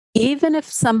even if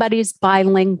somebody's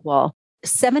bilingual,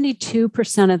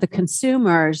 72% of the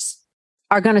consumers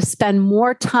are going to spend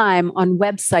more time on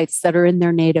websites that are in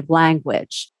their native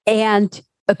language. And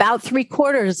about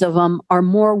 3/4 of them are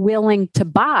more willing to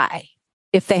buy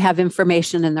if they have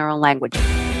information in their own language.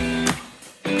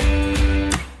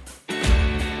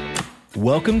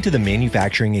 Welcome to the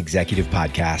Manufacturing Executive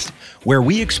Podcast, where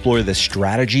we explore the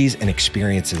strategies and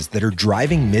experiences that are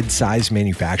driving mid-sized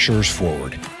manufacturers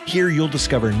forward. Here you'll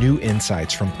discover new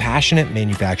insights from passionate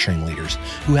manufacturing leaders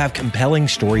who have compelling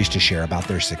stories to share about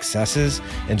their successes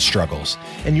and struggles.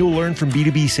 And you'll learn from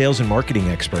B2B sales and marketing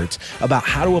experts about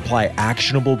how to apply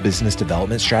actionable business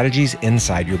development strategies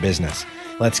inside your business.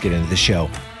 Let's get into the show.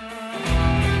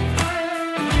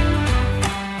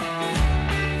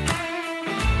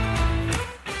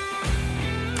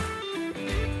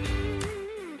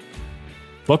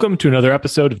 Welcome to another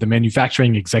episode of the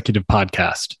Manufacturing Executive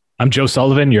Podcast. I'm Joe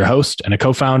Sullivan, your host and a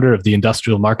co-founder of the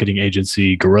industrial marketing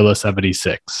agency Gorilla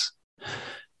 76.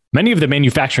 Many of the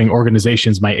manufacturing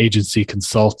organizations my agency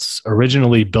consults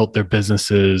originally built their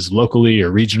businesses locally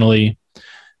or regionally.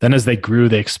 Then as they grew,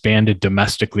 they expanded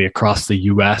domestically across the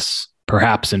US,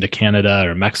 perhaps into Canada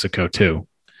or Mexico too.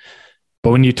 But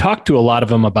when you talk to a lot of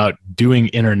them about doing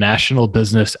international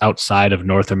business outside of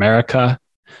North America,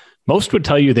 most would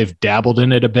tell you they've dabbled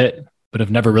in it a bit, but have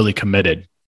never really committed.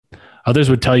 Others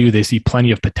would tell you they see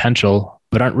plenty of potential,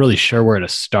 but aren't really sure where to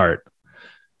start.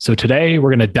 So today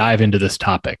we're going to dive into this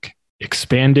topic,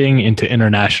 expanding into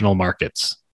international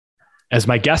markets. As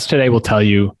my guest today will tell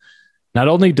you, not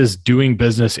only does doing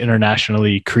business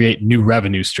internationally create new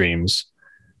revenue streams,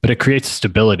 but it creates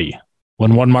stability.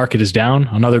 When one market is down,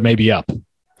 another may be up.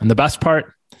 And the best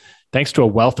part, thanks to a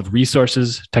wealth of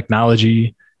resources,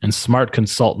 technology, and smart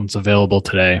consultants available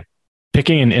today,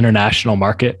 picking an international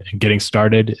market and getting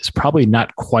started is probably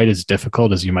not quite as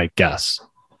difficult as you might guess.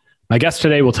 My guest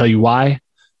today will tell you why.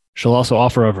 She'll also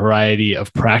offer a variety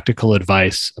of practical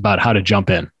advice about how to jump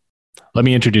in. Let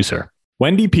me introduce her.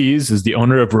 Wendy Pease is the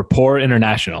owner of Rapport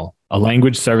International, a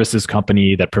language services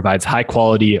company that provides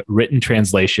high-quality written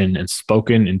translation and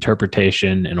spoken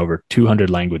interpretation in over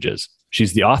 200 languages.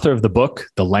 She's the author of the book,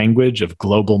 The Language of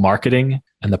Global Marketing,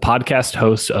 and the podcast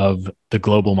host of The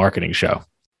Global Marketing Show.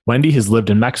 Wendy has lived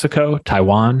in Mexico,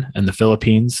 Taiwan, and the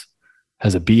Philippines,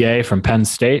 has a BA from Penn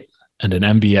State and an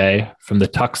MBA from the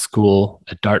Tuck School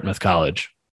at Dartmouth College.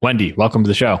 Wendy, welcome to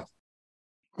the show.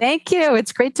 Thank you.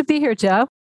 It's great to be here, Joe.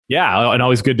 Yeah, and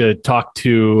always good to talk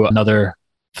to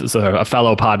a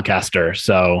fellow podcaster.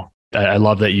 So I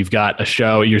love that you've got a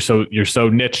show. You're so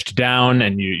niched down,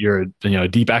 and you're a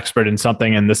deep expert in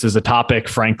something. And this is a topic,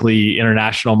 frankly,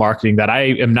 international marketing that I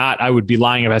am not. I would be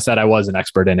lying if I said I was an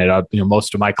expert in it.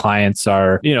 Most of my clients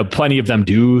are, plenty of them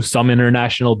do some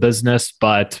international business,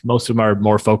 but most of them are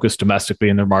more focused domestically,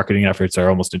 and their marketing efforts are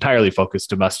almost entirely focused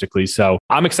domestically. So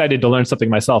I'm excited to learn something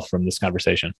myself from this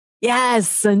conversation.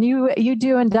 Yes. And you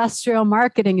do industrial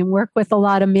marketing and work with a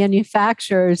lot of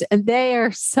manufacturers, and they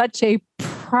are such a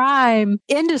prime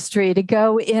industry to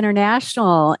go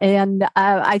international. And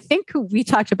I think we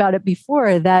talked about it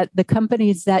before, that the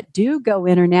companies that do go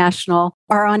international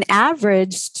are on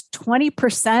average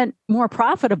 20% more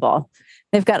profitable.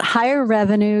 They've got higher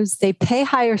revenues, they pay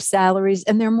higher salaries,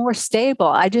 and they're more stable.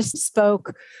 I just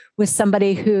spoke with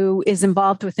somebody who is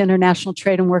involved with international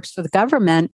trade and works for the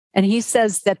government. And he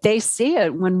says that they see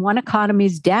it when one economy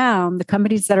is down, the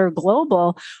companies that are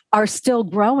global are still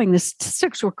growing. The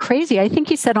statistics were crazy. I think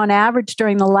he said on average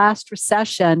during the last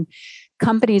recession,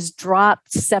 companies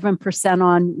dropped 7%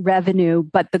 on revenue,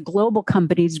 but the global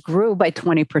companies grew by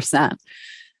 20%.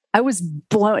 I was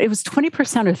blown. It was 20%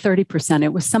 or 30%.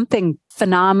 It was something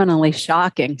phenomenally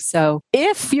shocking. So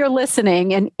if you're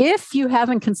listening and if you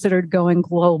haven't considered going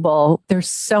global, there's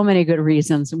so many good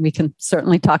reasons, and we can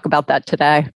certainly talk about that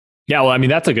today. Yeah, well, I mean,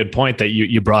 that's a good point that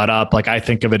you brought up. Like, I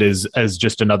think of it as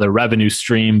just another revenue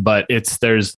stream, but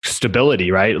there's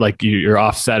stability, right? Like you're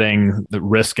offsetting the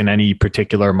risk in any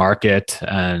particular market.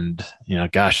 And,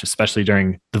 especially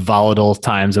during the volatile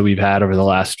times that we've had over the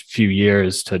last few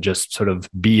years, to just sort of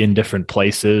be in different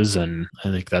places. And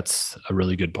I think that's a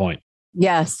really good point.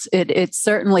 Yes, it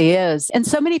certainly is. And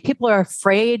so many people are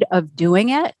afraid of doing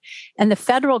it. And the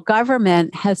federal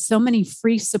government has so many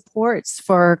free supports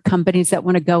for companies that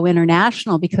want to go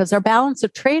international because our balance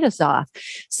of trade is off.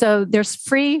 So there's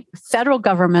free federal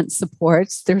government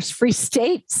supports. There's free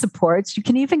state supports. You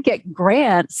can even get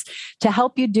grants to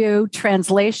help you do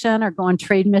translation or go on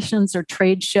trade missions or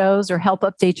trade shows or help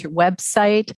update your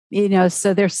website.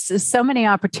 So there's so many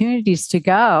opportunities to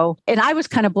go. And I was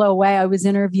kind of blown away. I was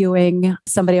interviewing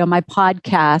somebody on my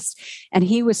podcast, and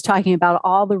he was talking about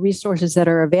all the resources that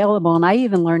are available. And I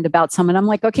even learned about some. And I'm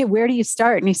like, okay, where do you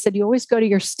start? And he said, you always go to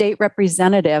your state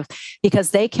representative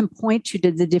because they can point you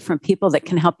to the different people that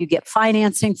can help you get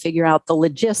financing, figure out the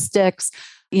logistics,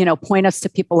 point us to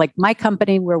people like my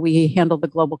company where we handle the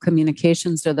global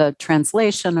communications or the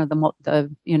translation or the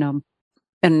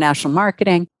international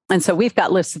marketing. And so we've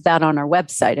got lists of that on our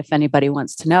website if anybody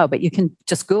wants to know, but you can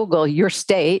just Google your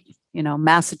state,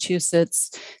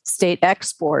 Massachusetts state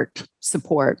export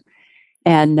support.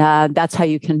 And that's how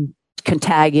you can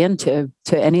tag into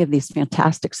any of these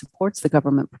fantastic supports the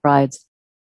government provides.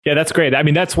 Yeah, that's great. I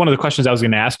mean, that's one of the questions I was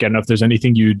going to ask you. I don't know if there's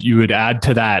anything you would add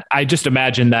to that. I just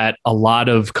imagine that a lot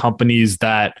of companies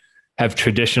that have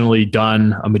traditionally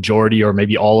done a majority or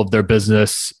maybe all of their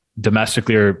business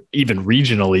domestically or even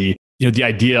regionally, the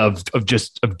idea of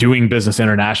doing business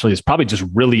internationally is probably just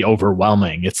really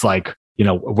overwhelming. It's like,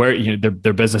 where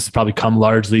their business has probably come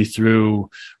largely through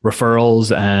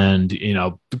referrals and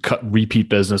repeat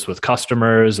business with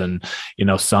customers, and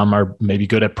some are maybe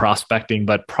good at prospecting,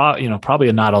 but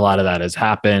probably not a lot of that has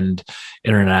happened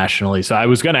internationally. So I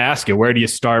was going to ask you, where do you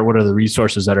start? What are the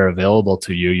resources that are available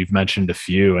to you? You've mentioned a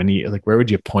few. Where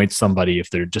would you point somebody if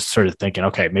they're just sort of thinking,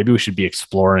 okay, maybe we should be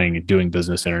exploring doing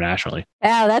business internationally?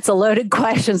 Yeah, that's a loaded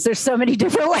question. There's so many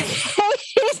different ways.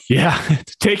 Yeah,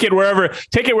 take it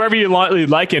wherever you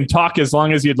like and talk as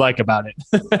long as you'd like about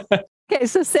it. Okay,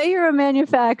 so say you're a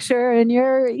manufacturer and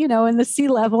you're, in the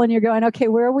C-level and you're going, okay,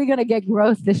 where are we going to get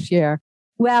growth this year?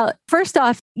 Well, first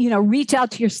off, reach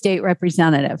out to your state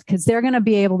representative because they're going to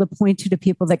be able to point you to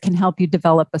people that can help you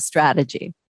develop a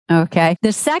strategy. Okay.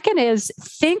 The second is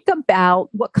think about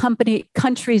what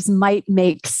countries might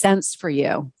make sense for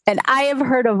you. And I have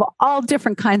heard of all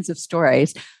different kinds of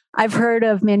stories. I've heard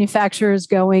of manufacturers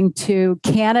going to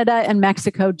Canada and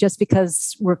Mexico just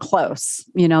because we're close.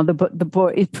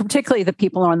 Particularly the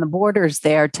people on the borders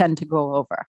there tend to go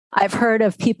over. I've heard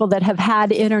of people that have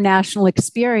had international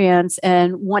experience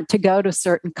and want to go to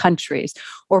certain countries,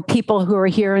 or people who are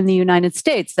here in the United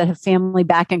States that have family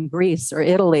back in Greece or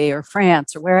Italy or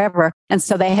France or wherever. And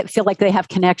so they feel like they have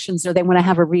connections or they want to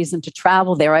have a reason to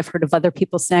travel there. I've heard of other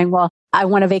people saying, well, I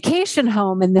want a vacation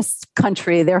home in this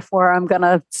country, therefore I'm going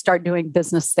to start doing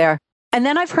business there. And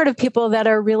then I've heard of people that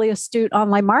are really astute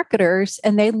online marketers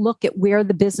and they look at where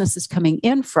the business is coming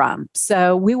in from.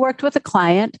 So we worked with a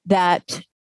client that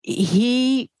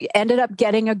he ended up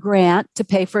getting a grant to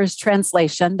pay for his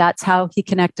translation. That's how he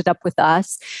connected up with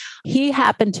us. He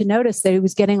happened to notice that he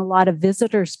was getting a lot of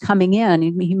visitors coming in.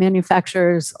 He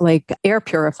manufactures like air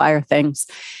purifier things,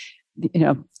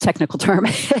 technical term,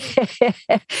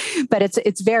 but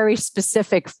it's very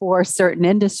specific for certain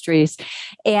industries.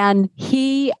 And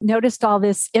he noticed all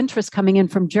this interest coming in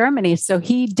from Germany. So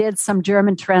he did some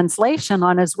German translation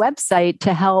on his website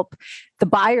to help the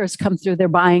buyers come through their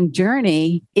buying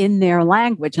journey in their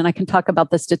language. And I can talk about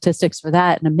the statistics for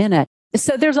that in a minute.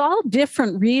 So there's all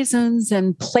different reasons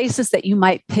and places that you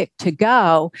might pick to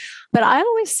go. But I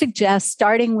always suggest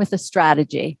starting with a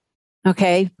strategy.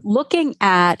 Okay. Looking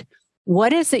at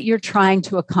what is it you're trying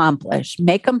to accomplish?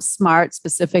 Make them smart,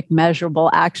 specific, measurable,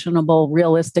 actionable,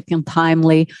 realistic, and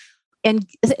timely. And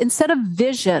instead of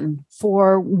vision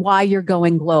for why you're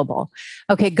going global.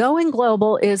 Okay, going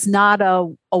global is not a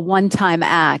one-time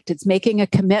act. It's making a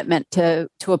commitment to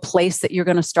a place that you're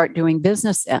going to start doing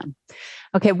business in.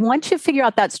 Okay, once you figure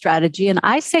out that strategy, and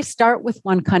I say start with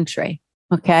one country,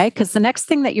 okay? Because the next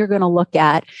thing that you're going to look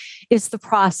at is the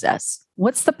process.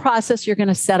 What's the process you're going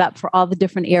to set up for all the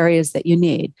different areas that you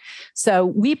need? So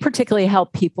we particularly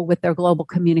help people with their global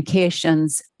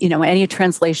communications, any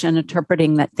translation,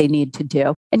 interpreting that they need to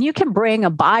do. And you can bring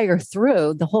a buyer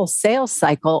through the whole sales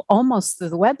cycle almost through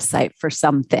the website for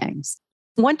some things.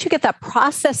 Once you get that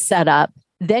process set up,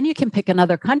 then you can pick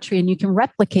another country and you can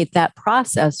replicate that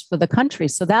process for the country.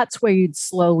 So that's where you'd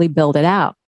slowly build it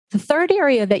out. The third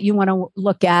area that you want to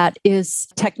look at is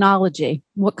technology.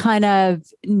 What kind of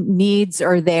needs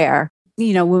are there?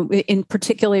 In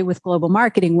particularly with global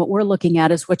marketing, what we're looking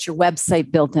at is what's your website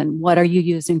built in? What are you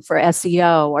using for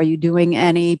SEO? Are you doing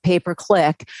any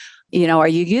pay-per-click? Are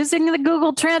you using the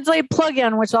Google Translate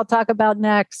plugin, which I'll talk about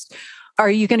next? Are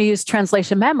you going to use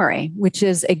translation memory, which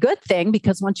is a good thing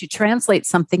because once you translate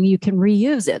something, you can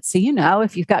reuse it. So,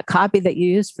 if you've got copy that you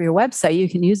use for your website, you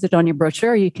can use it on your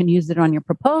brochure, you can use it on your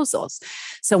proposals.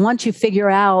 So once you figure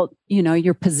out,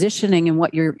 your positioning and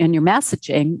what you're in your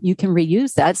messaging, you can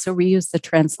reuse that. So reuse the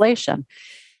translation.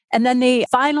 And then the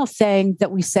final thing that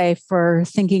we say for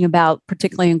thinking about,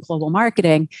 particularly in global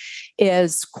marketing,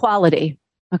 is quality.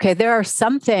 Okay, there are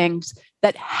some things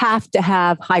that have to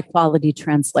have high quality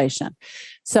translation.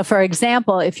 So, for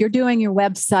example, if you're doing your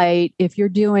website, if you're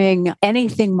doing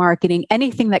anything marketing,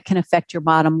 anything that can affect your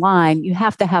bottom line, you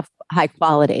have to have high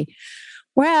quality.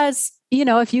 Whereas,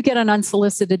 if you get an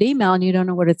unsolicited email and you don't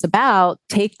know what it's about,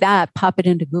 take that, pop it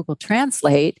into Google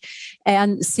Translate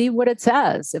and see what it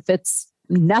says. If it's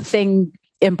nothing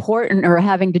important or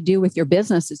having to do with your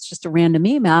business, it's just a random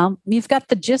email, you've got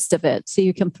the gist of it, so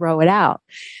you can throw it out.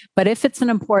 But if it's an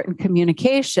important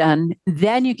communication,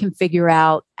 then you can figure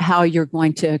out how you're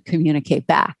going to communicate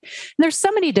back. And there's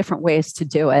so many different ways to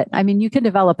do it. I mean, you can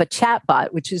develop a chat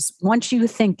bot, which is once you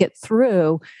think it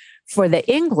through for the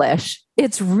English,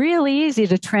 it's really easy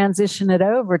to transition it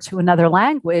over to another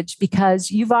language because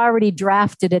you've already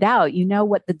drafted it out. You know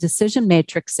what the decision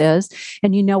matrix is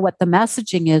and you know what the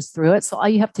messaging is through it. So all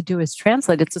you have to do is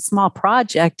translate. It's a small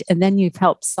project and then you've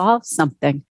helped solve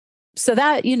something. So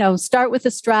that, start with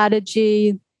a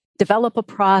strategy, develop a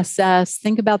process,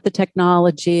 think about the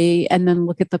technology, and then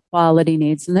look at the quality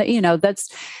needs. And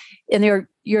that's in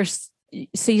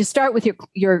so you start with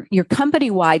your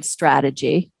company-wide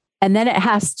strategy. And then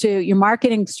your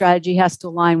marketing strategy has to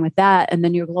align with that. And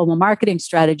then your global marketing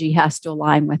strategy has to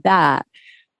align with that.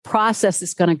 Process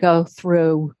is going to go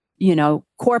through,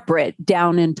 corporate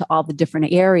down into all the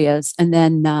different areas. And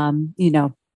then,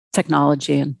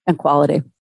 technology and quality.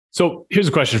 So here's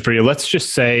a question for you. Let's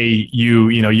just say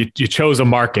you chose a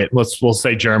market. We'll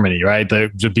say Germany, right?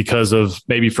 Because of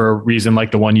maybe for a reason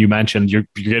like the one you mentioned, you're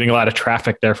getting a lot of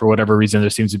traffic there for whatever reason. There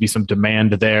seems to be some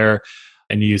demand there.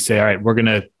 And you say, all right, we're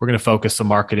gonna focus some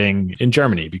marketing in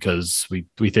Germany because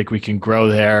we think we can grow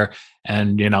there.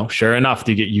 And sure enough,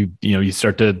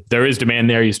 there is demand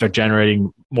there. You start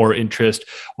generating more interest.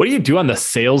 What do you do on the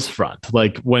sales front?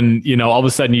 Like when all of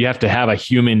a sudden you have to have a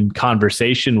human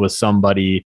conversation with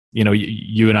somebody.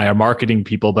 You and I are marketing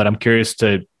people, but I'm curious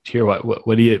to hear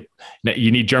what do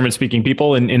you need German speaking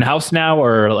people in house now,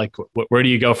 or like where do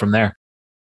you go from there?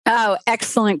 Oh,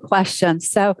 excellent question.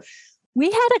 So we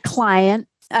had a client.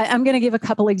 I'm going to give a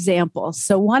couple examples.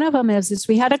 So one of them is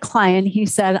we had a client. He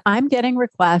said, I'm getting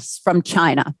requests from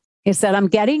China. He said, I'm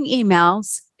getting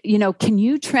emails. Can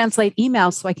you translate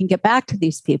emails so I can get back to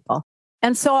these people?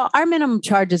 And so our minimum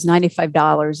charge is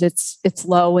 $95. It's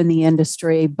low in the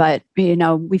industry, but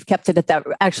we've kept it at that.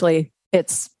 Actually,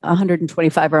 it's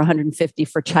 125 or 150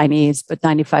 for Chinese, but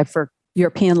 95 for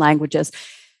European languages.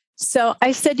 So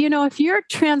I said, if you're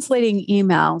translating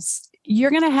emails,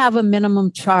 you're going to have a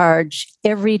minimum charge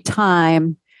every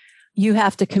time you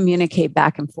have to communicate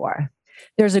back and forth.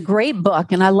 There's a great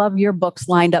book, and I love your books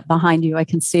lined up behind you. I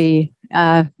can see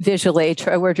visually.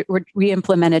 We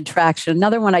implemented Traction.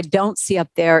 Another one I don't see up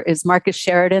there is Marcus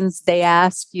Sheridan's They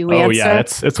Ask, You Answer. Oh yeah,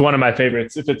 it's one of my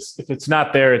favorites. If it's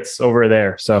not there, it's over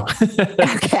there. So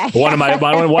okay. one of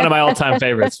my all-time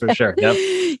favorites for sure.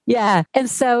 Yep. Yeah. And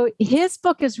so his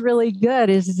book is really good,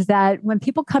 is that when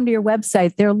people come to your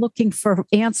website, they're looking for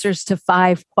answers to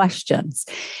 5 questions.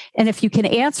 And if you can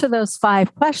answer those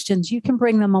 5 questions, you can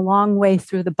bring them a long way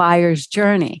through the buyer's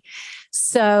journey.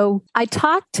 So I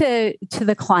talked to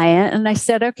the client and I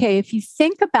said, okay, if you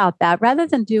think about that, rather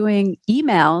than doing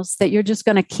emails that you're just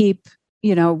going to keep,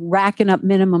 racking up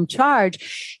minimum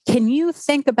charge, can you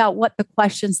think about what the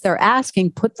questions they're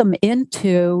asking, put them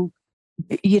into,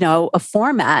 a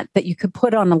format that you could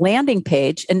put on a landing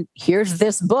page? And here's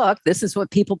this book. This is what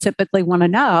people typically want to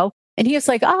know. And he was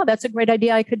like, oh, that's a great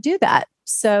idea. I could do that.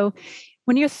 So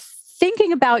when you're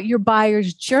thinking about your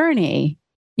buyer's journey,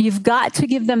 you've got to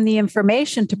give them the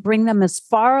information to bring them as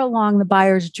far along the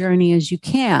buyer's journey as you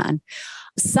can.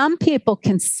 Some people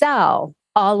can sell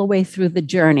all the way through the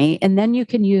journey, and then you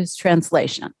can use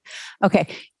translation. Okay.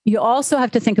 You also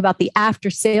have to think about the after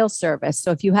sales service.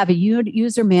 So if you have a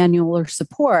user manual or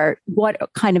support, what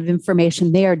kind of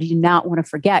information there do you not want to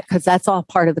forget? Because that's all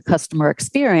part of the customer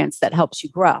experience that helps you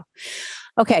grow.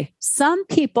 Okay. Some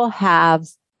people have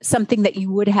something that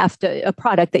you would have to, a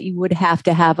product that you would have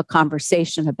to have a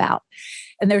conversation about.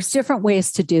 And there's different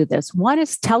ways to do this. One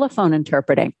is telephone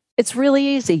interpreting. It's really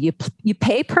easy. You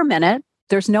pay per minute.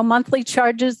 There's no monthly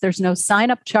charges. There's no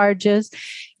sign-up charges.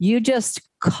 You just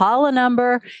call a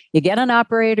number, you get an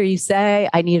operator, you say,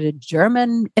 I need a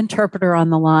German interpreter on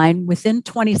the line. Within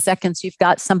 20 seconds, you've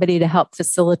got somebody to help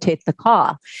facilitate the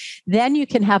call. Then you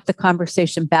can have the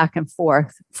conversation back and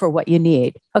forth for what you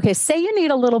need. Okay, say you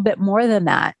need a little bit more than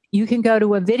that. You can go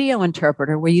to a video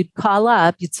interpreter where you'd call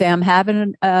up, you'd say, I'm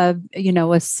having a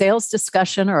sales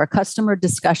discussion or a customer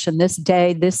discussion this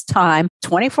day, this time,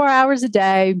 24 hours a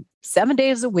day, 7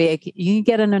 days a week. You can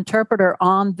get an interpreter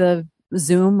on the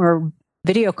Zoom or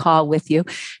video call with you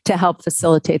to help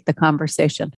facilitate the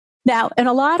conversation. Now, in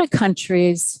a lot of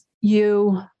countries,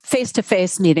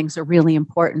 face-to-face meetings are really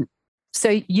important.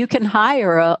 So you can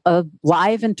hire a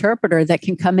live interpreter that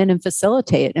can come in and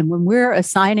facilitate. And when we're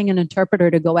assigning an interpreter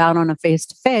to go out on a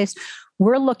face-to-face,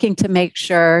 we're looking to make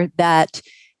sure that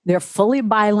they're fully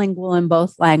bilingual in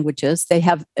both languages. They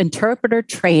have interpreter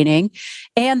training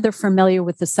and they're familiar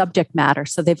with the subject matter.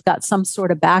 So they've got some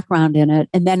sort of background in it.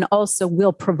 And then also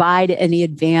we'll provide any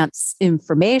advanced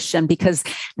information because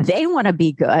they want to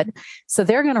be good. So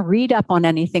they're going to read up on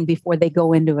anything before they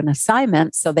go into an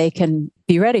assignment so they can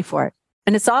be ready for it.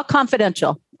 And it's all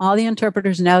confidential. All the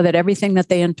interpreters know that everything that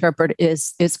they interpret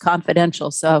is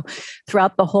confidential. So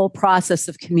throughout the whole process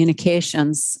of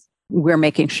communications, we're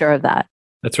making sure of that.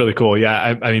 That's really cool.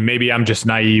 Yeah. I mean, maybe I'm just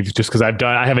naive just because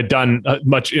I haven't done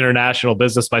much international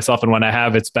business myself. And when I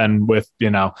have, it's been with,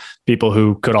 people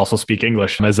who could also speak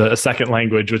English as a second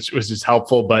language, which was just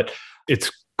helpful. But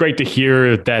it's great to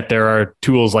hear that there are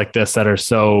tools like this that are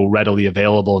so readily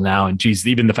available now. And geez,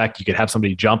 even the fact you could have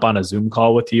somebody jump on a Zoom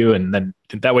call with you, and then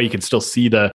that way you can still see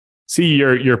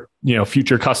your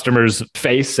future customer's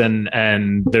face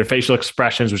and their facial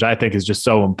expressions, which I think is just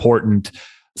so important.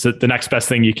 So the next best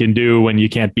thing you can do when you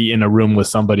can't be in a room with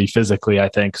somebody physically, I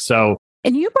think. So,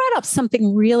 and you brought up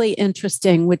something really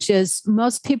interesting, which is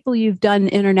most people you've done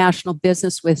international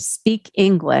business with speak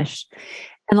English.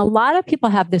 And a lot of people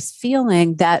have this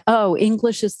feeling that, oh,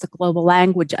 English is the global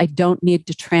language. I don't need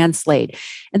to translate.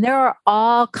 And there are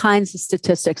all kinds of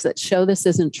statistics that show this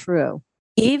isn't true.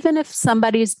 Even if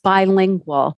somebody's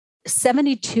bilingual,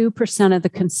 72% of the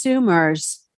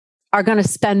consumers are going to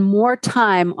spend more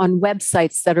time on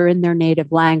websites that are in their native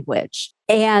language.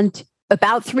 And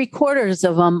about 3/4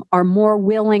 of them are more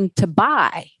willing to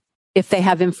buy if they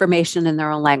have information in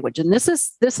their own language. And this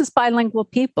is bilingual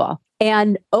people.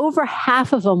 And over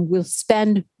half of them will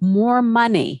spend more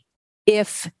money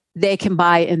if they can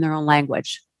buy in their own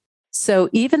language. So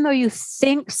even though you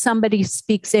think somebody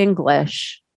speaks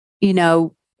English,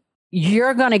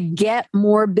 you're going to get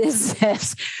more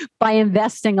business by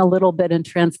investing a little bit in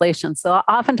translation. So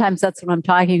oftentimes that's what I'm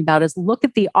talking about is look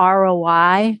at the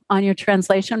ROI on your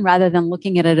translation rather than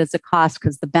looking at it as a cost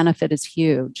because the benefit is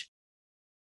huge.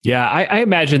 Yeah, I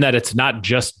imagine that it's not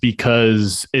just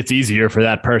because it's easier for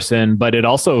that person, but it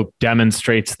also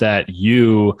demonstrates that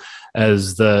you,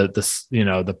 as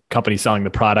the company selling the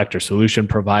product or solution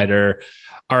provider,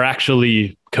 are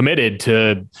actually committed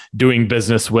to doing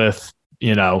business with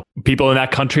people in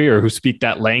that country or who speak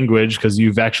that language because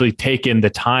you've actually taken the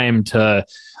time to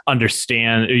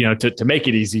understand, to make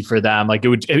it easy for them. Like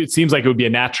it seems like it would be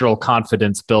a natural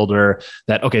confidence builder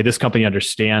that, okay, this company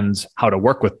understands how to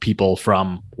work with people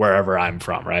from wherever I'm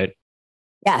from, right?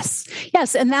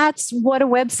 Yes. And that's what a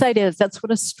website is. That's what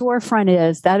a storefront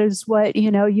is. That is what,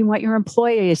 you want your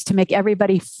employees to make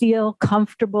everybody feel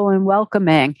comfortable and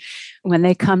welcoming when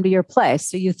they come to your place.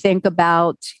 So you think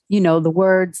about, the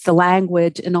words, the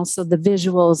language, and also the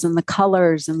visuals and the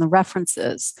colors and the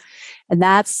references. And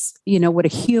that's, what a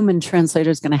human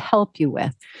translator is going to help you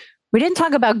with. We didn't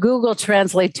talk about Google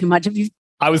Translate too much.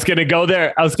 I was going to go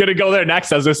there.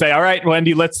 Next. I was going to say, all right,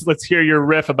 Wendy, let's hear your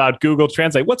riff about Google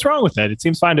Translate. What's wrong with it? It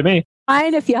seems fine to me.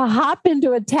 Fine if you hop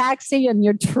into a taxi and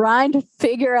you're trying to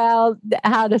figure out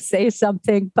how to say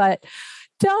something, but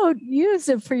don't use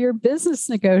it for your business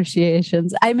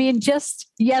negotiations. I mean, just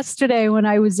yesterday when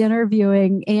I was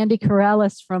interviewing Andy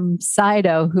Corellis from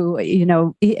Sido, who,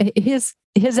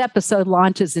 his episode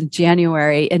launches in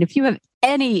January. And if you have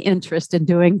any interest in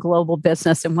doing global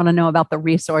business and want to know about the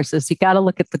resources, you got to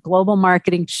look at the Global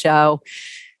Marketing Show.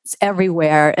 It's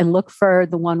everywhere. And look for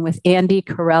the one with Andy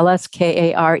Corellis,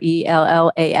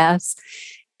 Karellas.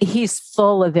 He's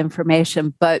full of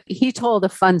information, but he told a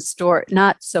fun story,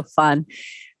 not so fun,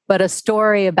 but a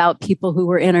story about people who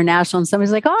were international. And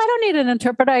somebody's like, oh, I don't need an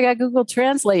interpreter. I got Google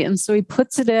Translate. And so he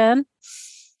puts it in.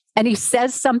 And he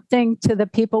says something to the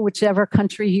people, whichever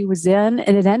country he was in,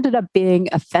 and it ended up being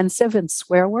offensive and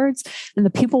swear words, and the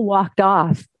people walked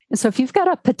off. And so if you've got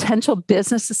a potential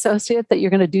business associate that you're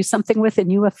going to do something with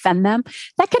and you offend them,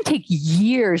 that can take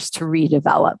years to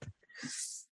redevelop.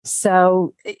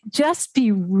 So just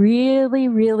be really,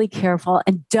 really careful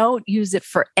and don't use it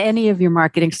for any of your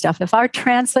marketing stuff. If our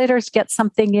translators get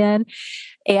something in,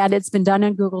 and it's been done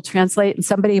in Google Translate, and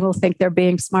somebody will think they're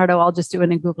being smart, oh, I'll just do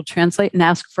it in Google Translate and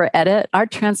ask for edit. Our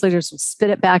translators will spit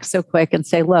it back so quick and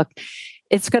say, look,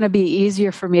 it's going to be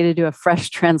easier for me to do a fresh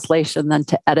translation than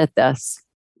to edit this.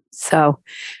 So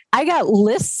I got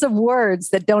lists of words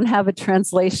that don't have a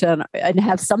translation and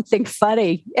have something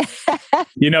funny.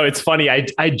 It's funny.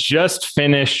 I just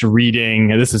finished reading,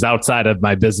 this is outside of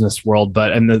my business world,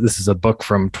 and this is a book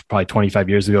from probably 25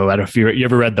 years ago. I don't know if you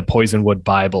ever read The Poisonwood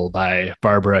Bible by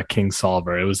Barbara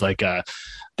Kingsolver. It was like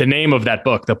the name of that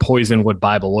book, The Poisonwood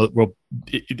Bible.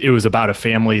 It was about a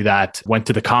family that went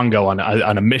to the Congo on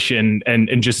a mission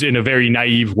and just in a very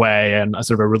naive way and a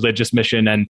sort of a religious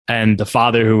mission. And the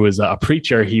father, who was a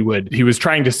preacher, he was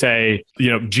trying to say,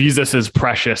 Jesus is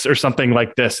precious or something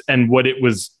like this. And what it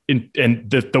was, and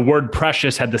the word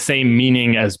precious had the same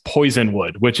meaning as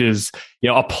poisonwood, which is,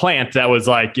 a plant that was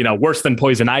like, worse than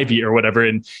poison ivy or whatever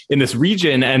in this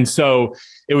region. And so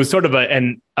it was sort of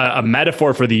a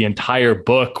metaphor for the entire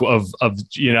book of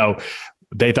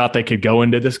they thought they could go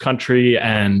into this country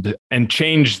and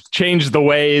change the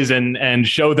ways and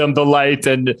show them the light.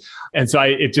 And so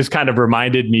it just kind of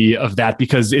reminded me of that,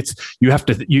 because it's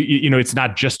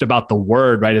not just about the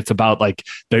word, right? It's about like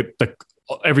the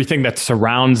everything that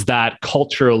surrounds that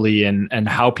culturally and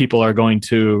how people are going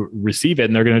to receive it.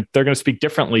 And they're going to speak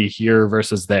differently here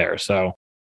versus there. So.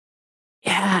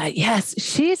 Yeah. Yes.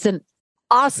 She's an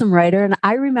awesome writer. And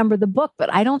I remember the book,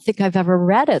 but I don't think I've ever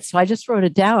read it. So I just wrote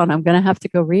it down. I'm going to have to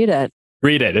go read it.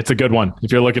 Read it. It's a good one.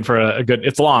 If you're looking for a good,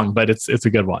 it's long, but it's a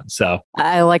good one. So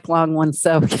I like long ones.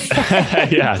 So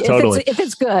yeah, totally. If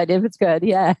it's good.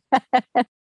 Yeah. All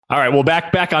right. Well,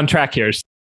 back on track here.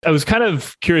 I was kind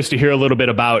of curious to hear a little bit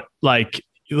about, like,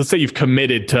 let's say you've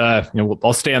committed to,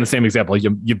 I'll stay on the same example.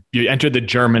 You entered the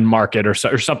German market or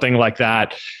something like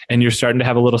that, and you're starting to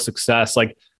have a little success.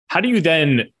 Like, how do you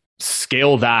then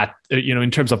scale that, in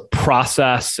terms of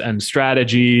process and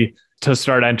strategy to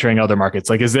start entering other markets?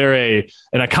 Like, is there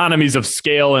an economies of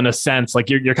scale in a sense?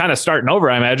 Like you're kind of starting over,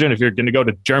 I imagine, if you're going to go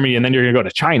to Germany and then you're going to go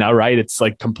to China, right? It's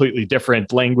like completely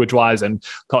different language wise and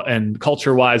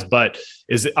culture wise, but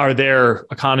are there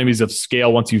economies of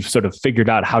scale once you've sort of figured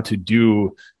out how to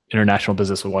do international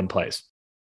business in one place?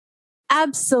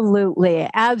 Absolutely.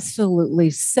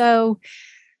 So,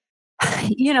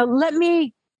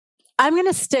 I'm going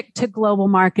to stick to global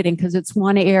marketing because it's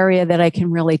one area that I can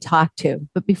really talk to.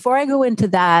 But before I go into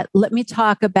that, let me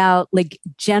talk about like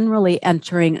generally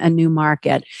entering a new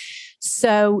market.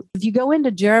 So if you go into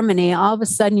Germany, all of a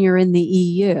sudden you're in the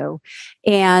EU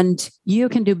and you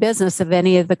can do business in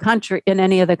any of the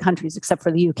countries except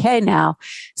for the UK now.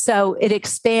 So it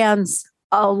expands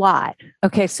a lot.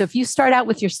 Okay. So if you start out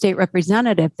with your state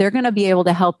representative, they're going to be able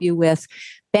to help you with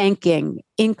banking,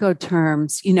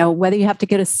 Incoterms, whether you have to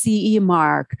get a CE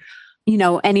mark,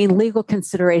 any legal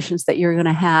considerations that you're going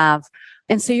to have.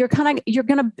 And so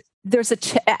there's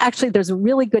a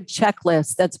really good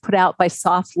checklist that's put out by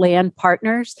Soft Land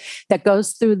Partners that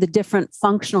goes through the different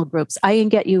functional groups. I can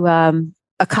get you a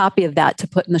copy of that to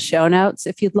put in the show notes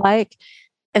if you'd like.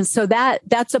 And so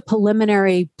that's a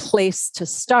preliminary place to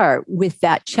start with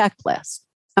that checklist.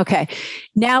 Okay.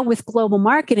 Now with global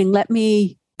marketing, let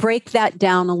me break that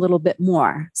down a little bit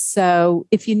more. So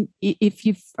if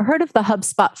you've heard of the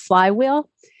HubSpot flywheel,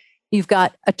 you've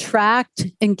got attract,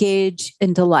 engage,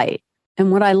 and delight.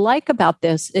 And what I like about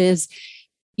this is,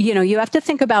 you have to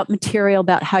think about material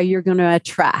about how you're going to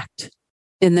attract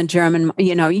in the German,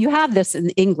 you have this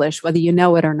in English, whether you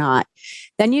know it or not.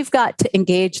 Then you've got to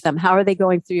engage them. How are they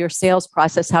going through your sales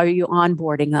process? How are you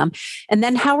onboarding them? And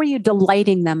then how are you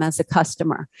delighting them as a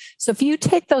customer? So if you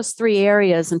take those three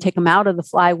areas and take them out of the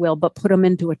flywheel, but put them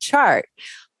into a chart,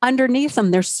 underneath them,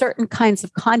 there's certain kinds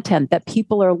of content that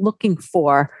people are looking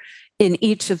for in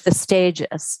each of the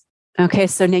stages. Okay,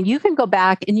 so now you can go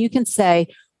back and you can say,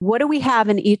 what do we have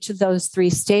in each of those three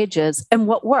stages and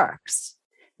what works?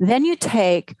 Then you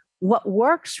take what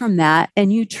works from that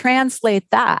and you translate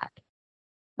that.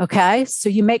 Okay, so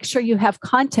you make sure you have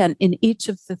content in each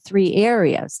of the three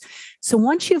areas. So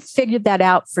once you've figured that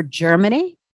out for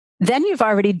Germany, then you've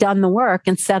already done the work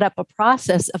and set up a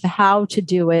process of how to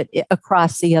do it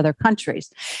across the other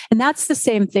countries. And that's the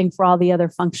same thing for all the other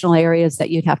functional areas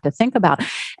that you'd have to think about.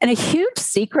 And a huge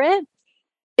secret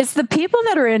is the people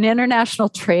that are in international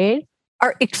trade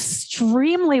are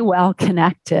extremely well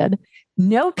connected.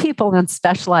 Know people and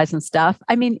specialize in stuff.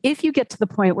 I mean, if you get to the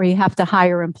point where you have to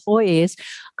hire employees,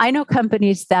 I know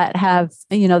companies that have,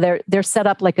 they're set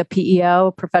up like a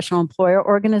PEO, professional employer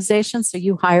organization. So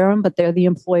you hire them, but they're the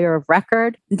employer of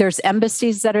record. There's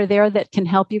embassies that are there that can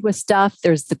help you with stuff.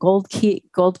 There's the Gold Key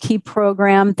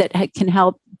program that can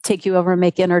help take you over and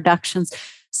make introductions.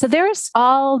 So there's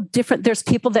there's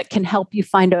people that can help you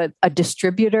find a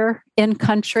distributor in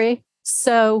country.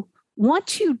 So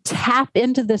once you tap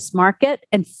into this market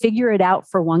and figure it out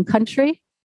for one country,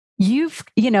 you've,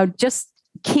 just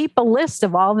keep a list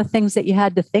of all the things that you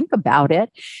had to think about it.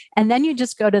 And then you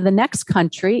just go to the next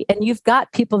country and you've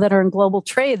got people that are in global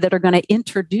trade that are going to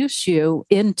introduce you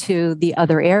into the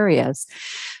other areas.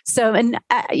 So, and,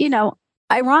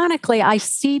 ironically, I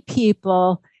see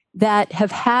people that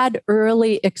have had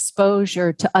early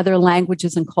exposure to other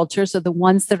languages and cultures are the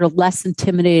ones that are less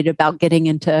intimidated about getting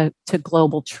into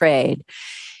global trade.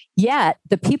 Yet,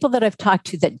 the people that I've talked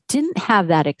to that didn't have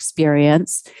that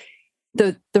experience,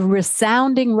 the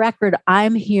resounding record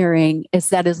I'm hearing is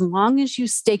that as long as you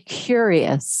stay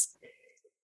curious,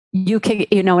 you can,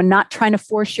 and not trying to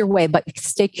force your way, but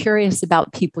stay curious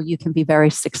about people, you can be very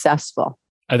successful.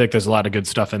 I think there's a lot of good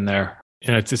stuff in there.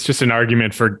 It's just an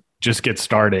argument for just get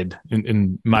started,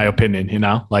 in my opinion,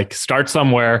 like start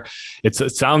somewhere. It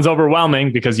sounds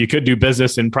overwhelming because you could do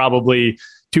business in probably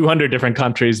 200 different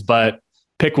countries, but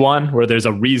pick one where there's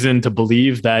a reason to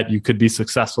believe that you could be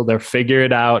successful there. Figure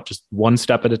it out just one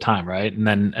step at a time, right? And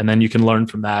then you can learn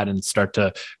from that and start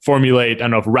to formulate. I don't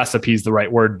know if recipe is the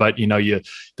right word, but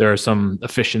there are some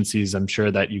efficiencies I'm sure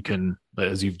that you can,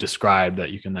 as you've described, that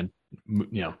you can then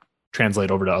translate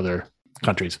over to other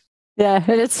countries. Yeah,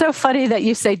 and it's so funny that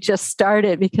you say just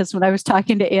started, because when I was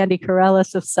talking to Andy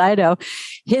Corellis of Sido,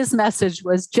 his message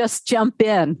was just jump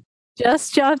in.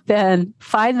 Just jump in,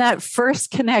 find that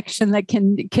first connection that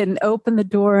can open the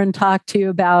door and talk to you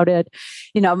about it.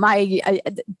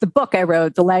 The book I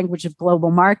wrote, The Language of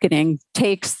Global Marketing,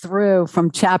 takes through from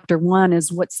chapter 1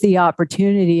 is what's the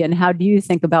opportunity and how do you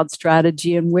think about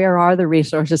strategy and where are the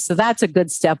resources? So that's a good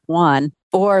step 1.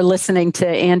 Or listening to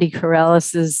Andy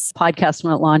Corellis's podcast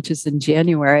when it launches in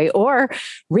January, or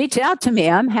reach out to me.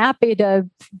 I'm happy to,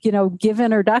 give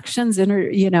introductions.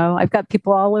 I've got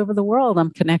people all over the world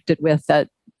I'm connected with that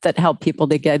help people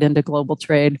to get into global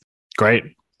trade.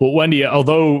 Great. Well, Wendy,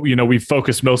 although, we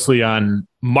focus mostly on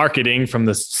marketing from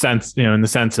the sense, in the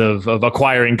sense of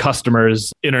acquiring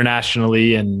customers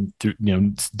internationally and through,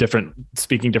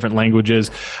 speaking different languages.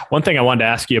 One thing I wanted to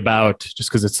ask you about,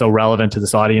 just because it's so relevant to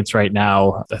this audience right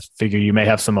now, I figure you may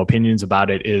have some opinions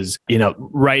about it, is,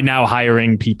 right now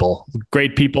hiring people,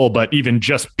 great people, but even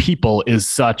just people is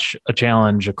such a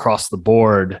challenge across the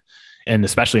board, and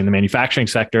especially in the manufacturing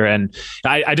sector. And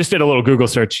I just did a little Google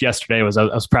search yesterday. I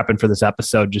was prepping for this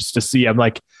episode just to see, I'm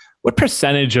like, what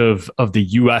percentage of the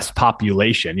US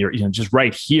population, just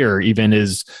right here even,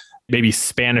 is maybe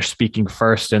Spanish speaking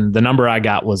first? And the number I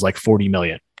got was like 40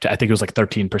 million. I think it was like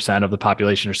 13% of the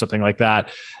population or something like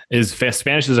that is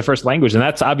Spanish as a first language. And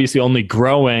that's obviously only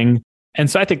growing. And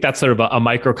so I think that's sort of a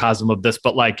microcosm of this,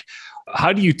 but like,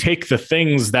 how do you take the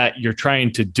things that you're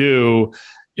trying to do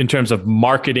in terms of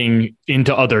marketing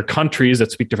into other countries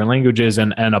that speak different languages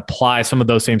and apply some of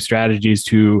those same strategies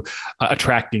to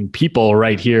attracting people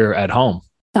right here at home?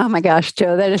 Oh my gosh,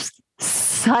 Joe, that is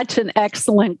such an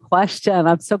excellent question.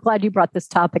 I'm so glad you brought this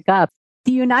topic up.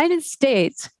 The United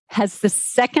States has the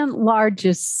second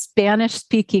largest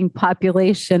Spanish-speaking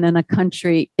population in a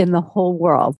country in the whole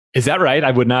world. Is that right?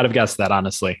 I would not have guessed that,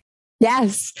 honestly.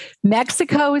 Yes.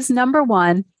 Mexico is number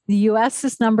 1. The US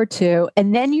is number 2.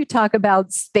 And then you talk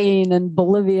about Spain and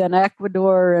Bolivia and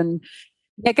Ecuador and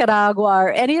Nicaragua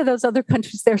or any of those other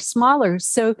countries. They're smaller.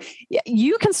 So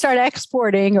you can start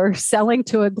exporting or selling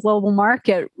to a global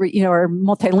market, or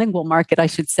multilingual market, I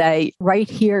should say, right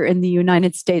here in the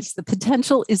United States. The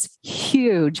potential is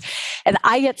huge. And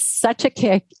I get such a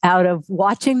kick out of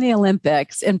watching the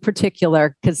Olympics in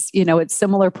particular, because, it's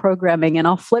similar programming. And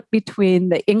I'll flip between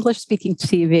the English speaking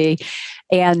TV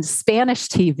and Spanish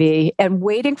TV and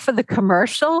waiting for the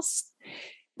commercials,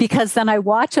 because then I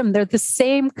watch them. They're the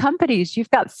same companies.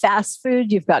 You've got fast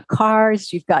food, you've got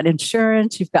cars, you've got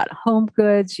insurance, you've got home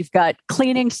goods, you've got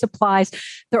cleaning supplies.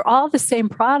 They're all the same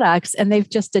products, and they've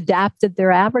just adapted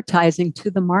their advertising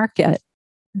to the market.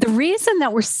 The reason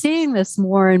that we're seeing this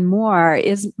more and more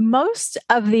is most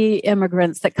of the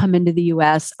immigrants that come into the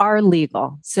U.S. are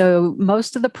legal. So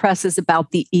most of the press is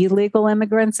about the illegal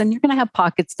immigrants, and you're going to have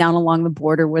pockets down along the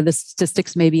border where the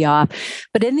statistics may be off.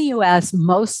 But in the U.S.,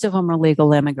 most of them are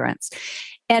legal immigrants.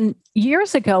 And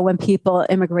years ago, when people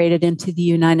immigrated into the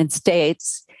United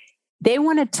States, they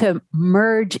wanted to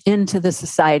merge into the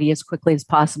society as quickly as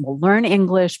possible, learn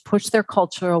English, push their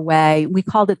culture away. We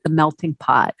called it the melting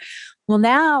pot. Well,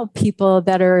 now people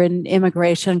that are in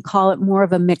immigration call it more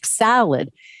of a mixed salad.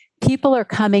 People are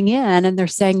coming in and they're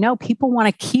saying, no, people want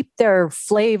to keep their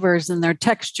flavors and their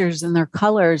textures and their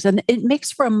colors. And it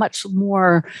makes for a much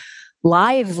more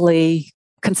lively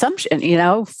consumption.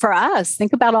 For us,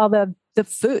 think about all the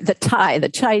food, the Thai, the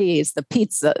Chinese, the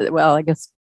pizza. Well, I guess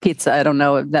pizza. I don't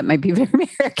know. That might be very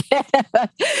American.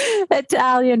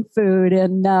 Italian food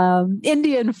and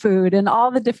Indian food and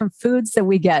all the different foods that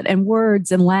we get and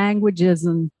words and languages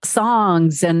and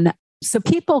songs. And so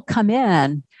people come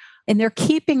in and they're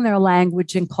keeping their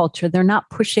language and culture. They're not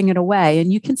pushing it away.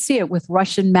 And you can see it with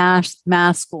Russian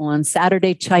math school and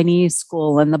Saturday Chinese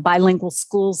school and the bilingual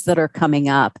schools that are coming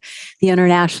up, the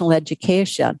international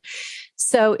education.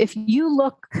 So if you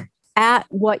look at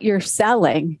what you're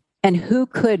selling and who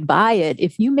could buy it,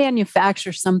 if you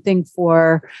manufacture something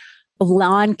for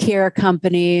lawn care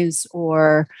companies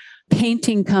or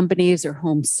painting companies or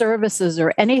home services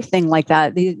or anything like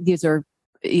that, these are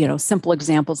simple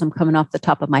examples. I'm coming off the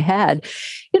top of my head,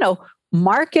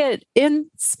 market in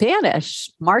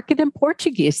Spanish, market in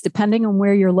Portuguese, depending on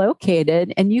where you're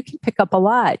located, and you can pick up a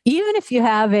lot. Even if you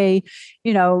have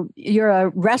you're a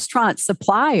restaurant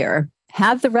supplier,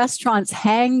 have the restaurants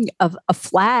hang a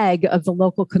flag of the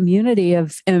local community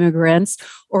of immigrants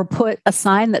or put a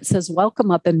sign that says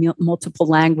welcome up in multiple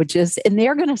languages, and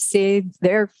they're going to see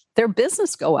their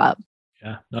business go up.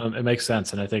 Yeah, no, it makes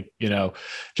sense. And I think,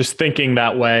 just thinking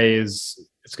that way it's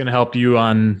going to help you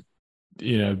on,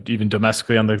 even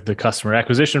domestically on the customer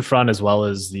acquisition front, as well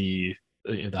as the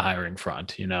hiring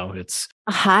front, it's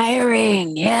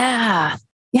hiring. Yeah.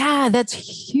 Yeah, that's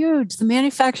huge. The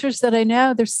manufacturers that I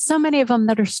know, there's so many of them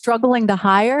that are struggling to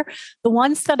hire. The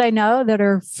ones that I know that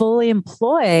are fully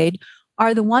employed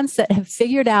are the ones that have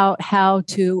figured out how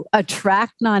to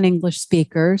attract non-English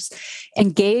speakers,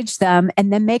 engage them,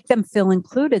 and then make them feel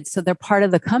included so they're part of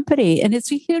the company. And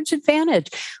it's a huge advantage.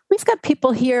 We've got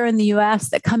people here in the US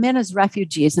that come in as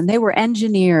refugees, and they were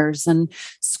engineers and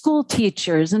school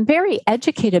teachers and very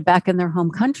educated back in their home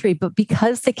country. But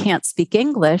because they can't speak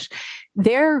English,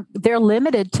 they're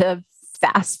limited to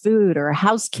fast food or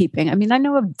housekeeping. I mean, I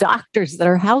know of doctors that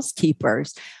are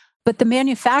housekeepers, but the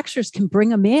manufacturers can bring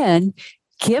them in,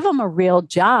 give them a real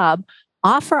job,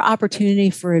 offer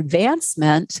opportunity for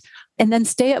advancement, and then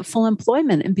stay at full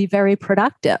employment and be very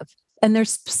productive. And there's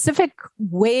specific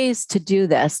ways to do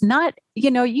this. Not,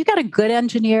 you got a good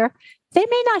engineer, they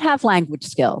may not have language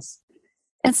skills.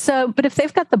 And so, but if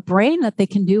they've got the brain that they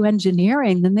can do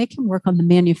engineering, then they can work on the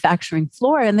manufacturing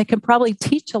floor and they can probably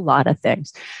teach a lot of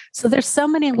things. So there's so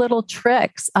many little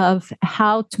tricks of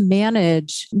how to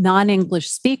manage non-English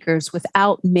speakers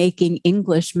without making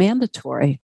English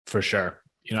mandatory. For sure.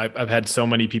 I've had so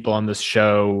many people on this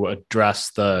show address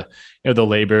the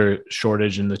labor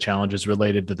shortage and the challenges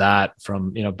related to that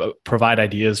from, provide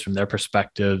ideas from their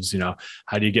perspectives.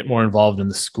 How do you get more involved in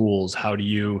the schools? How do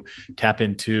you tap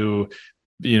into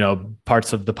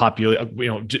parts of the population,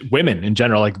 women in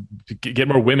general, like get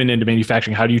more women into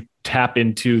manufacturing? How do you tap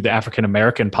into the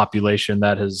African-American population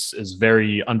that is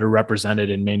very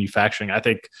underrepresented in manufacturing? I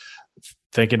think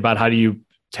thinking about how do you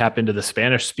tap into the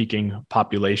Spanish speaking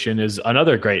population is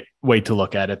another great way to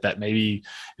look at it that maybe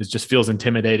just feels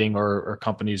intimidating or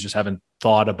companies just haven't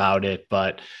thought about it.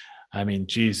 But I mean,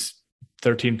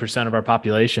 13% of our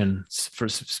population for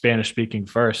Spanish speaking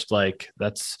first, like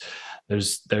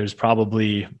there's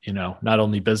probably, not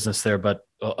only business there, but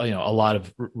a lot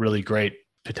of really great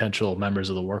potential members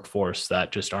of the workforce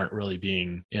that just aren't really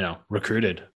being,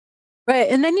 recruited. Right.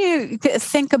 And then you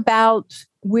think about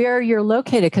where you're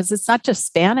located, because it's not just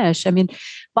Spanish. I mean,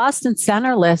 Boston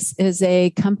Centerless is a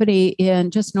company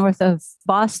in just north of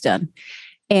Boston,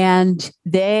 and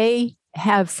they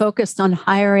have focused on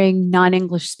hiring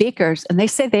non-English speakers, and they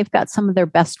say they've got some of their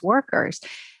best workers.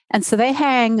 And so they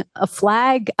hang a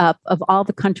flag up of all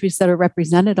the countries that are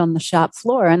represented on the shop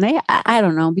floor. And they, I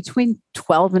don't know, between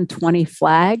 12 and 20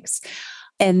 flags.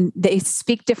 And they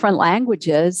speak different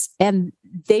languages and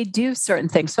they do certain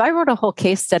things. So I wrote a whole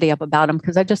case study up about them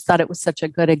because I just thought it was such a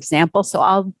good example. So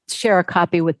I'll share a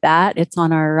copy with that. It's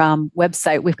on our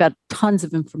website. We've got tons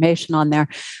of information on there,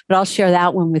 but I'll share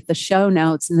that one with the show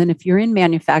notes. And then if you're in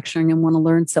manufacturing and want to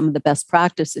learn some of the best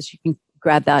practices, you can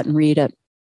grab that and read it.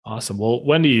 Awesome. Well,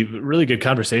 Wendy, really good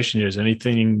conversation here. Is there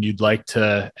anything you'd like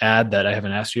to add that I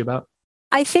haven't asked you about?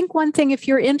 I think one thing, if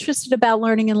you're interested about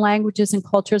learning in languages and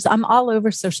cultures, I'm all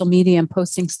over social media and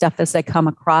posting stuff as I come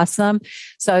across them.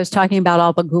 So I was talking about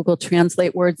all the Google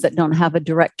Translate words that don't have a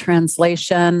direct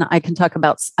translation. I talk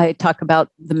about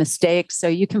the mistakes. So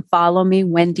you can follow me,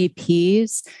 Wendy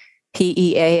Pease,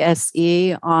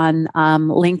 Pease, on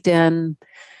LinkedIn,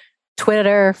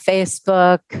 Twitter,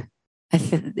 Facebook.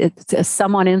 It's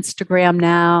some on Instagram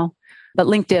now. But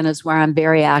LinkedIn is where I'm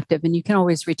very active, and you can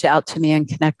always reach out to me and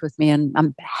connect with me, and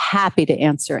I'm happy to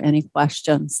answer any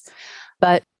questions.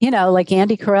 But, like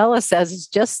Andy Carella says, it's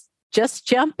just just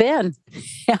jump in.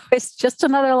 It's just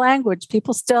another language.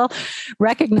 People still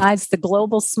recognize the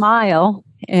global smile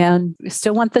and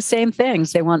still want the same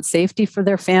things. They want safety for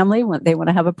their family. They want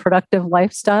to have a productive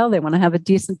lifestyle. They want to have a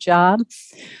decent job.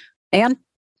 And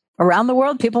around the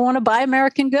world, people want to buy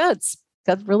American goods.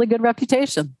 Got a really good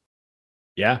reputation.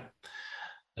 Yeah,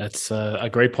 that's a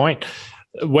great point.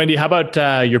 Wendy, how about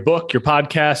your book, your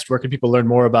podcast? Where can people learn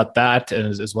more about that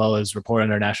as well as Report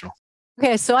International?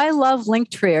 Okay, so I love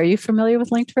Linktree. Are you familiar with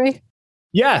Linktree?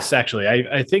 Yes, actually.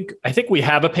 I think we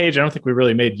have a page. I don't think we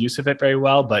really made use of it very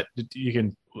well, but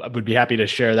I would be happy to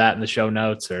share that in the show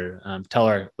notes or tell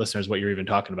our listeners what you're even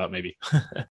talking about maybe.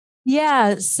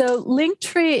 Yeah, so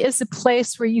Linktree is a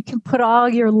place where you can put all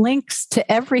your links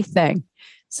to everything.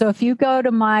 So if you go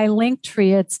to my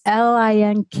Linktree, it's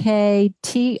linktr.ee,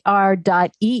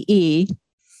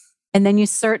 and then you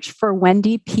search for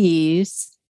Wendy Pease.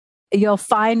 You'll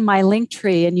find my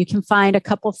Linktree, and you can find a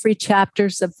couple free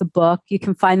chapters of the book. You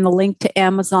can find the link to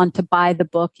Amazon to buy the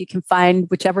book. You can find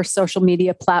whichever social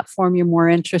media platform you're more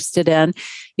interested in.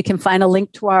 You can find a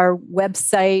link to our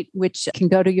website, which can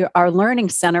go to our learning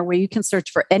center, where you can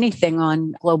search for anything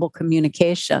on global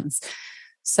communications.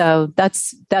 So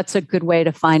that's a good way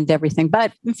to find everything.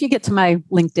 But if you get to my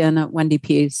LinkedIn at Wendy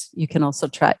Pease, you can also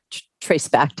trace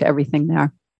back to everything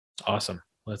there. Awesome.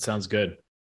 Well, that sounds good.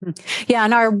 Yeah,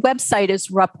 and our website is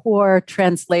Rapport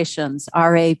Translations,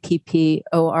 RAPPORT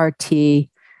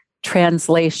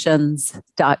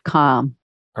translations.com.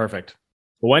 Perfect.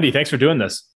 Well, Wendy, thanks for doing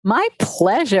this. My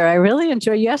pleasure. I really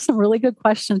enjoy. You asked some really good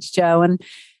questions, Joe, and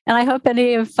I hope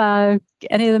any of the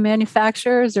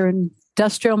manufacturers or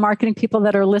industrial marketing people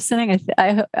that are listening,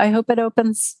 I hope it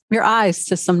opens your eyes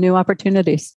to some new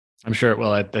opportunities. I'm sure it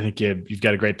will. I think you've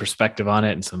got a great perspective on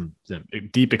it and some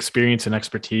deep experience and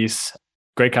expertise.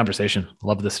 Great conversation.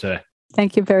 Love this today.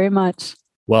 Thank you very much.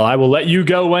 Well, I will let you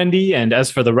go, Wendy. And as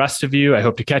for the rest of you, I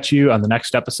hope to catch you on the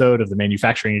next episode of The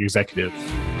Manufacturing Executive.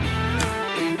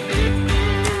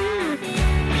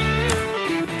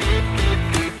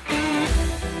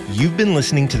 You've been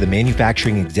listening to the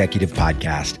Manufacturing Executive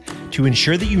Podcast. To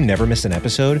ensure that you never miss an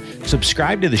episode,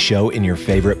 subscribe to the show in your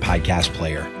favorite podcast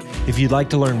player. If you'd like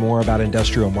to learn more about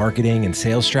industrial marketing and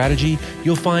sales strategy,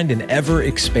 you'll find an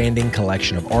ever-expanding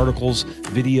collection of articles,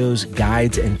 videos,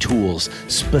 guides, and tools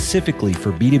specifically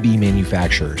for B2B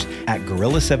manufacturers at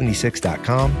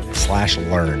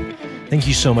gorilla76.com/learn. Thank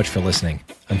you so much for listening.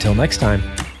 Until next time.